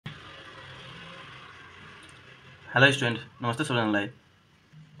Hello student, Namaste student.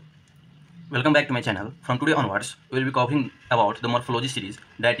 Welcome back to my channel. From today onwards, we will be covering about the morphology series.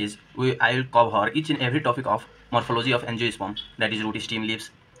 That is, I will cover each and every topic of morphology of angiosperm. That is root, stem, leaves,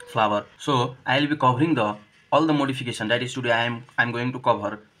 flower. So I will be covering all the modification. That is today I am going to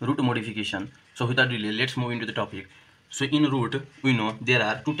cover root modification. So without delay, let's move into the topic. So in root, we know there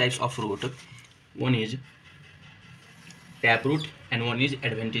are two types of root. One is taproot and one is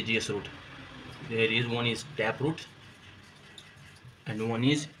adventitious root. There is one is taproot and one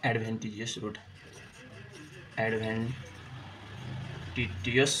is adventitious root. Adventitious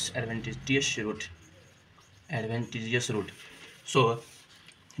root. So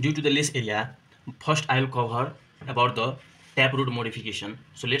due to the less area, first I will cover about the taproot modification.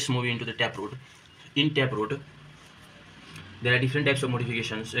 So let's move into the taproot. In taproot there are different types of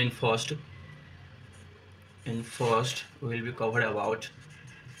modifications. In first we will be covered about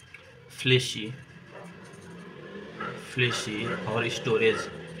fleshy or storage.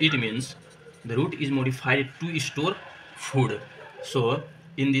 It means the root is modified to store food. So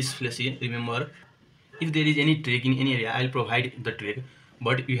in this fleshy, remember, if there is any trick in any area, I'll provide the trick,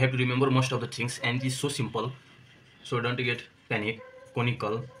 but you have to remember most of the things, and it is so simple, so don't get panic.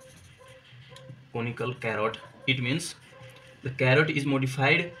 Conical carrot, it means the carrot root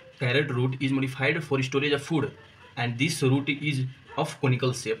is modified for storage of food, and this root is of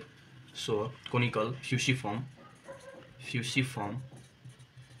conical shape. So conical, fusiform,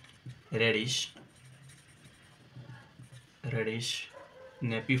 radish,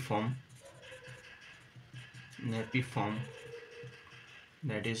 napiform,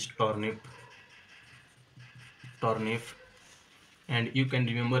 that is turnip, and you can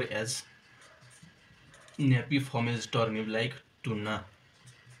remember as napiform is turnip, like tuna.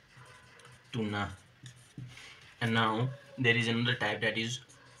 And now there is another type, that is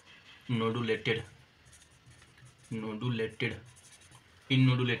nodulated. In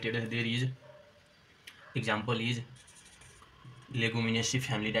nodulated there is example is leguminaceae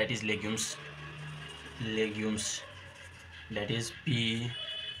family, that is legumes, that is pea,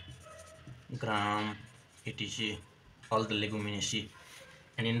 gram, etc., all the leguminaceae.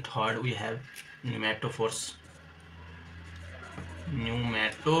 And in third we have pneumatophores,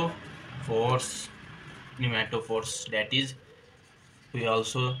 that is we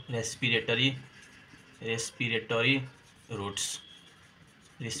also respiratory roots,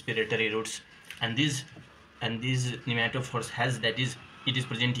 and these pneumatophores has, that is it is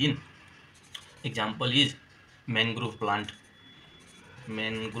present in, example is mangrove plants,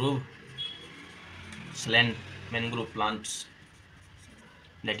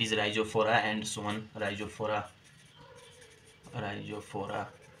 that is rhizophora and so on, rhizophora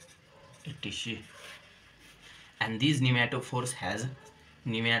etc. And these pneumatophores has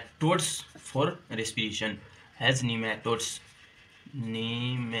nematodes for respiration, has nematodes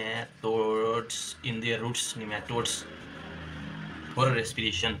in their roots, nematodes for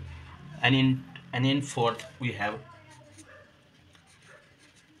respiration. And in fourth we have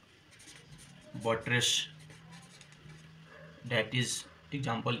buttress, that is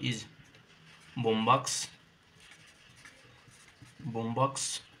example is bombax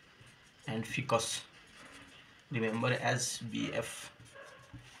and ficus, remember as BF.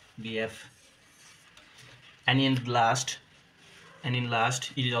 And in last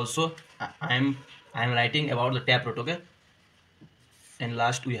it is also I am writing about the taproot, okay. And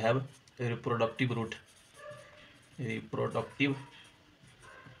last we have reproductive roots,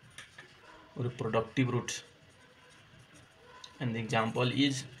 and the example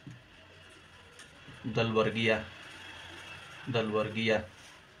is Dalbergia.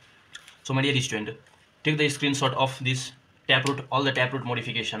 So my dear student, take the screenshot of this taproot, all the taproot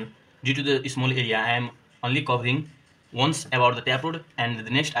modification. Due to the small area, I am only covering once about the taproot, and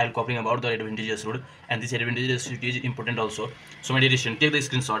the next I will covering about the adventitious root, and this adventitious root is important also. So my dear student, take the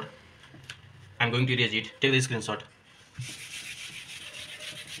screenshot. I am going to erase it. Take the screenshot.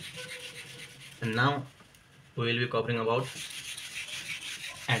 And now we will be covering about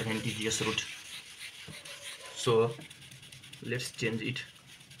adventitious root. So let's change it.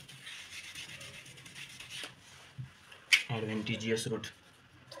 Adventitious root.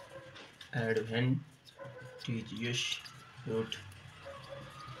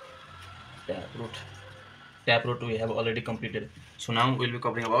 Taproot we have already completed. So now we will be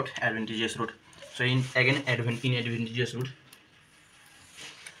covering about adventitious root. So in adventitious root,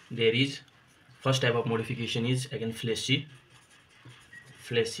 there is first type of modification is again fleshy,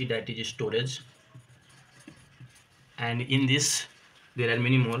 that is storage. And in this there are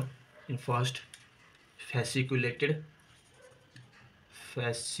many more. In first, fasciculated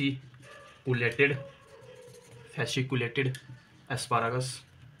fasciculated asparagus,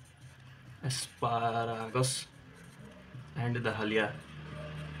 and the halia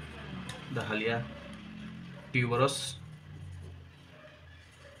tuberous,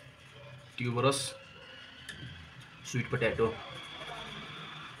 tuberous, sweet potato,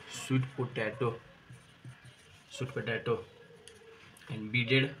 sweet potato, sweet potato, and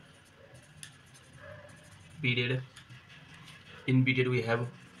beaded. In beaded we have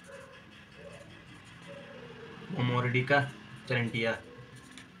Momordica charantia,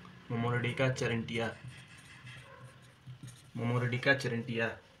 Momordica charantia, Momordica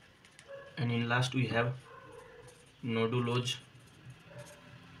charantia, and in last we have nodulose.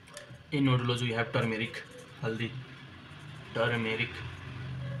 In nodulose we have turmeric, haldi, turmeric,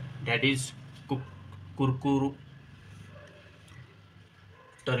 that is kurkuru,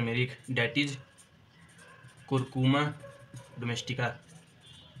 turmeric, that is curcuma domestica,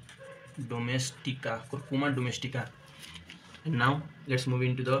 curcuma domestica. And now let's move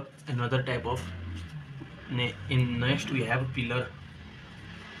into the another type of. In next we have pillar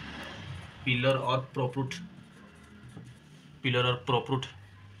or proprute,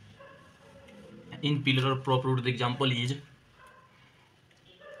 in pillar or proprute the example is,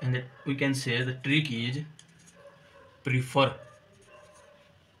 and that we can say the trick is prefer.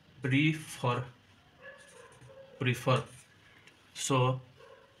 So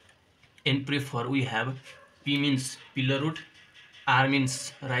in prefer we have P means pillar root, R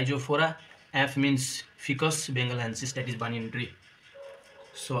means rhizophora, F means ficus bengalensis, that is banyan tree.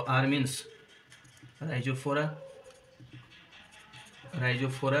 So R means rhizophora,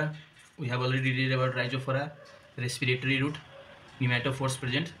 we have already read about rhizophora, respiratory root, nematophores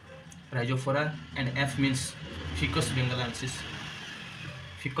present, rhizophora, and F means ficus bengalensis,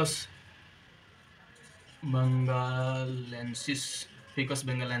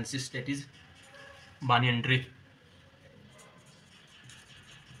 that is banyan tree,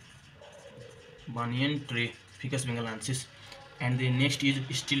 ficus bengalensis. And the next is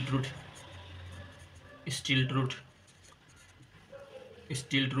stilt root,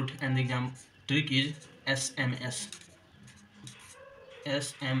 and the exam trick is SMS.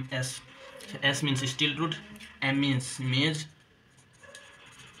 S means stilt root, M means maize,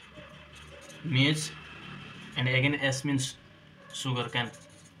 and again S means sugar cane.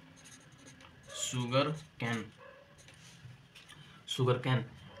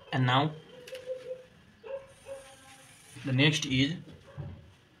 And now the next is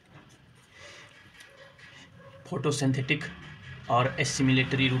photosynthetic or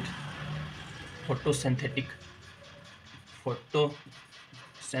assimilatory root. Photosynthetic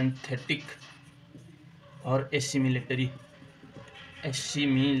or assimilatory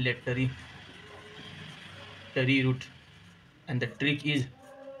root, and the trick is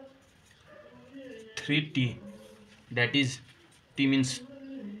 3T, that is T means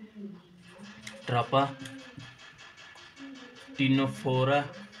Trapa, Ctenophora,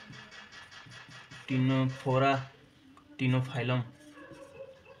 Ctenophyllum,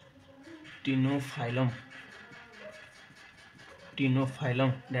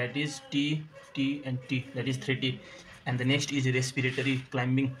 that is T and T, that is 3T. And the next is respiratory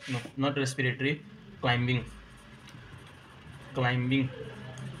climbing, no, not respiratory, climbing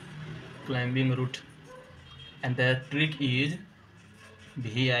root, and the trick is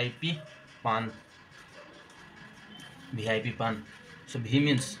VIP pan. So V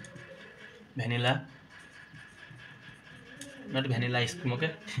means vanilla, not vanilla ice cream,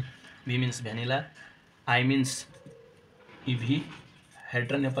 okay? V means vanilla, I means EV,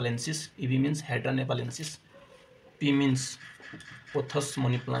 Hadronepalensis, EV means Hadronepalensis, P means Pothos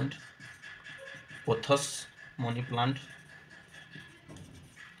money plant,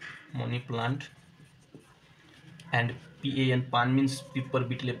 and PAN, pan means pepper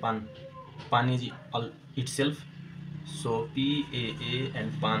beetle pan. Pan is all itself, so PAA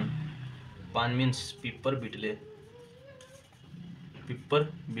and pan means pepper beetle,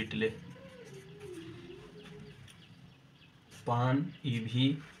 pan,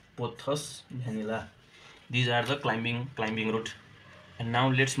 EV, pothos, vanilla. These are the climbing route. And now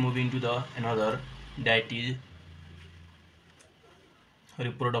let's move into the another, that is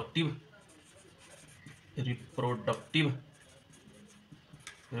reproductive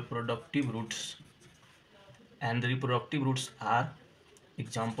roots. And the reproductive roots are,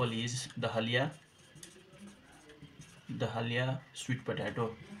 example is the halia, sweet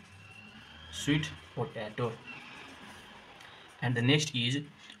potato, and the next is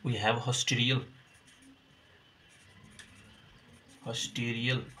we have hosterial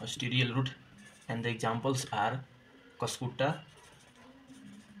root, and the examples are Cuscuta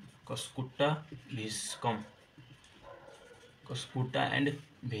viscum, sputa and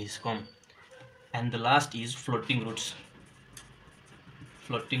basecomb. And the last is floating roots.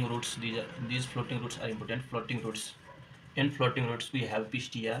 Floating roots, these floating roots are important. Floating roots. In floating roots we have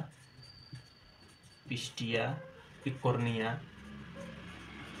pistia, picornia,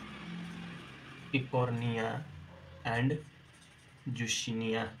 and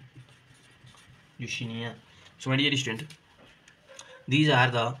Jushiniya. So my dear student, these are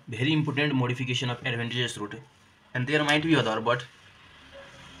the very important modification of advantageous root, and there might be other, but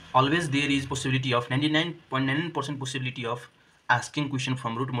always there is possibility of 99.9% possibility of asking question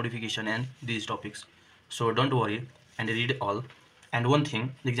from root modification and these topics. So don't worry and read all. And one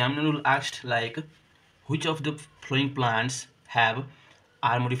thing, the examiner will ask like which of the flowering plants are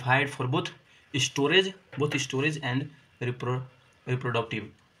modified for both storage and reproductive.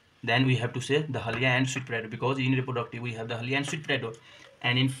 Then we have to say the halia and sweet potato, because in reproductive we have the halia and sweet potato,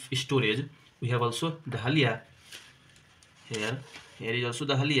 and in storage we have also the halia. Here is also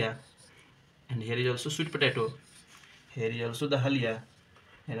the halia, and here is also sweet potato. Here is also the halia,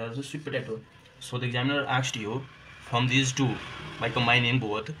 and also sweet potato. So the examiner asked you from these two, by combining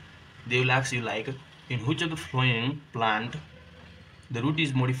both, they will ask you like in which of the flowering plant the root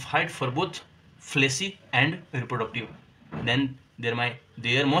is modified for both fleshy and reproductive. Then there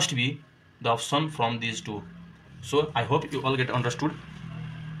must be the option from these two. So I hope you all get understood.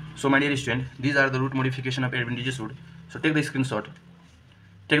 So my dear student, these are the root modification of advantageous root. So take the screenshot,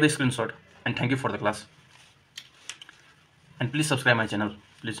 and thank you for the class. And please subscribe my channel,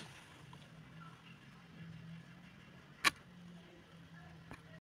 please.